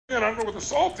I don't know what the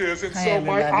salt is, and Hi, so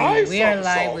everybody. my eyes We are saw the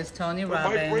live salt, with Tony but my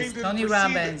brain Robbins. didn't Tony perceive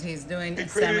Robbins, it. he's doing a It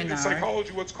created in seminar.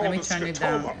 psychology what's Let called me a turn it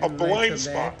down scotoma, a a blind little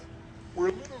spot, bit.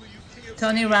 where literally you can't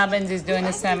Tony see Robbins is doing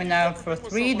a seminar for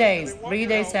 3 days. They want 3 your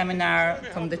day help. seminar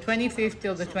They're from the trying to help 25th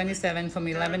till the you. 27th from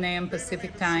 11 a.m.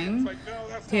 Pacific time Like, no,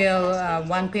 that's not till possible.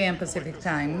 1 p.m. Pacific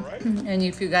time. And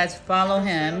if you guys follow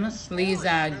him, please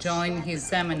join his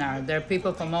seminar. There are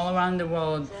people from all around the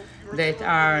world that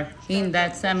are in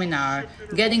that seminar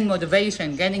getting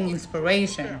motivation, getting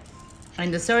inspiration.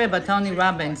 And the story about Tony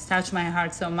Robbins touched my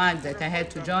heart so much that I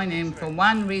had to join him for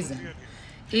one reason.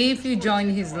 If you join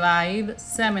his live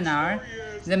seminar,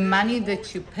 the money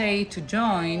that you pay to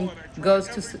join goes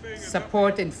to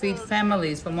support and feed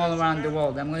families from all around the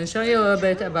world. I'm going to show you a little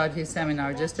bit about his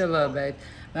seminar, just a little bit.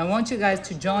 But I want you guys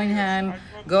to join him.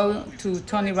 Go to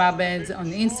Tony Robbins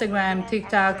on Instagram,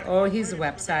 TikTok, or his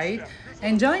website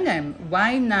and join them.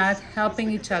 Why not helping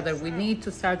each other? We need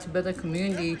to start to build a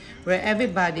community where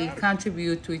everybody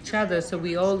contributes to each other so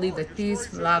we all live at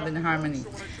peace, love, and harmony.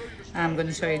 I'm going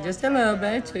to show you just a little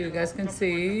bit so you guys can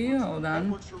see. Hold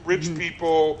on. Rich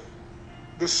people,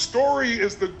 the story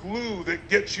is the glue that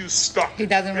gets you stuck. He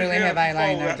doesn't really have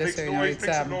eyeliner, just so you know. It's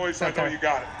a noise, I know you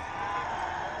got it.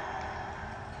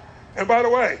 And by the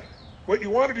way, what you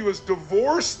want to do is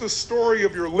divorce the story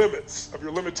of your limits, of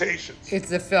your limitations. It's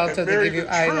the filter to give you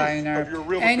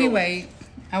eyeliner. Anyway,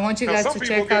 I want you guys to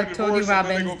check out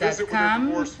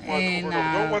TonyRobbins.com and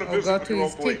go to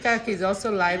his TikTok. He's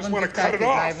also live on TikTok. He's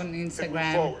live on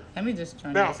Instagram. Let me just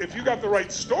turn this Now, if you down. got the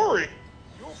right story,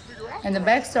 you'll figure out. And the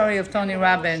backstory of Tony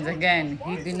Robbins, again,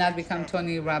 he did not become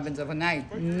Tony Robbins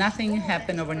overnight. Nothing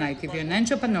happened overnight. If you're an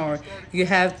entrepreneur, you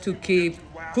have to keep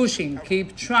pushing,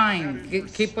 keep trying,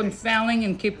 keep on failing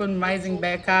and keep on rising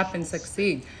back up and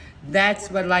succeed. That's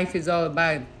what life is all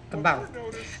about.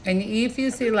 And if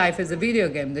you see life as a video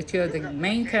game, that you're the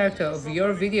main character of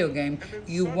your video game,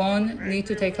 you won't need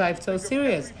to take life so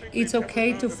serious. It's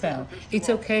okay to fail. It's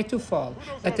okay to fall.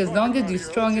 But as long as you're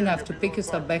strong enough to pick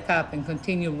yourself back up and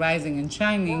continue rising and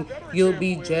shining, you'll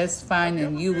be just fine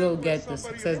and you will get the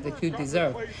success that you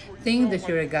deserve. Think that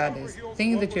you're a goddess.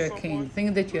 Think that you're a king.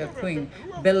 Think that you're a queen.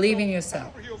 Believe in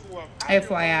yourself.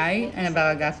 FYI,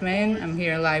 Annabella Gutman. I'm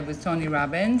here live with Tony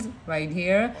Robbins right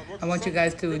here. I want you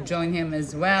guys to join him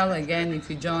as well. Again, if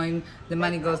you join, the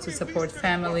money goes to support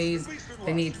families.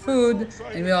 They need food,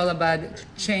 and we're all about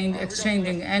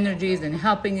exchanging energies and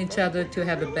helping each other to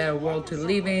have a better world to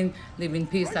live in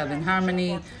peace, love, and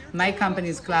harmony. My company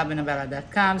is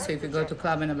clubannabella.com, so if you go to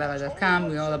clubannabella.com,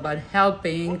 we're all about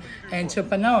helping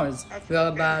entrepreneurs. We're all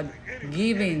about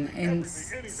giving and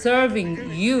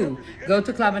serving you. Go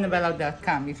to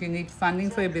clubannabella.com. If you need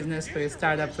funding for your business, for your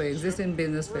startup, for your existing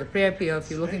business, for your pre-IPO, if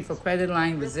you're looking for credit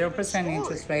line with 0%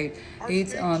 interest rate,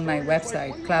 it's on my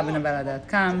website,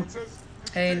 clubannabella.com.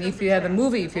 And if you have a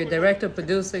movie, if you're a director,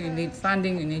 producer, you need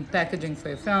funding, you need packaging for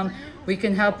your film, we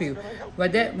can help you.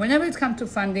 Whenever it comes to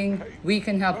funding, we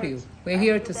can help you. We're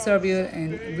here to serve you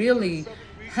and really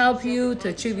help you to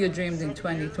achieve your dreams in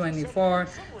 2024.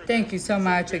 Thank you so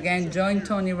much. Again, join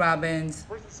Tony Robbins,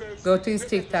 go to his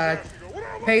TikTok,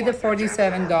 pay the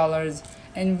 $47,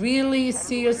 and really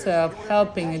see yourself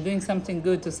helping and doing something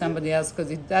good to somebody else, because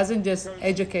it doesn't just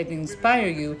educate and inspire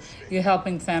you, you're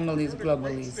helping families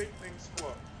globally.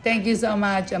 Thank you so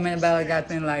much. I'm Annabella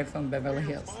Gutman, live from Beverly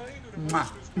Hills.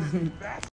 Mwah.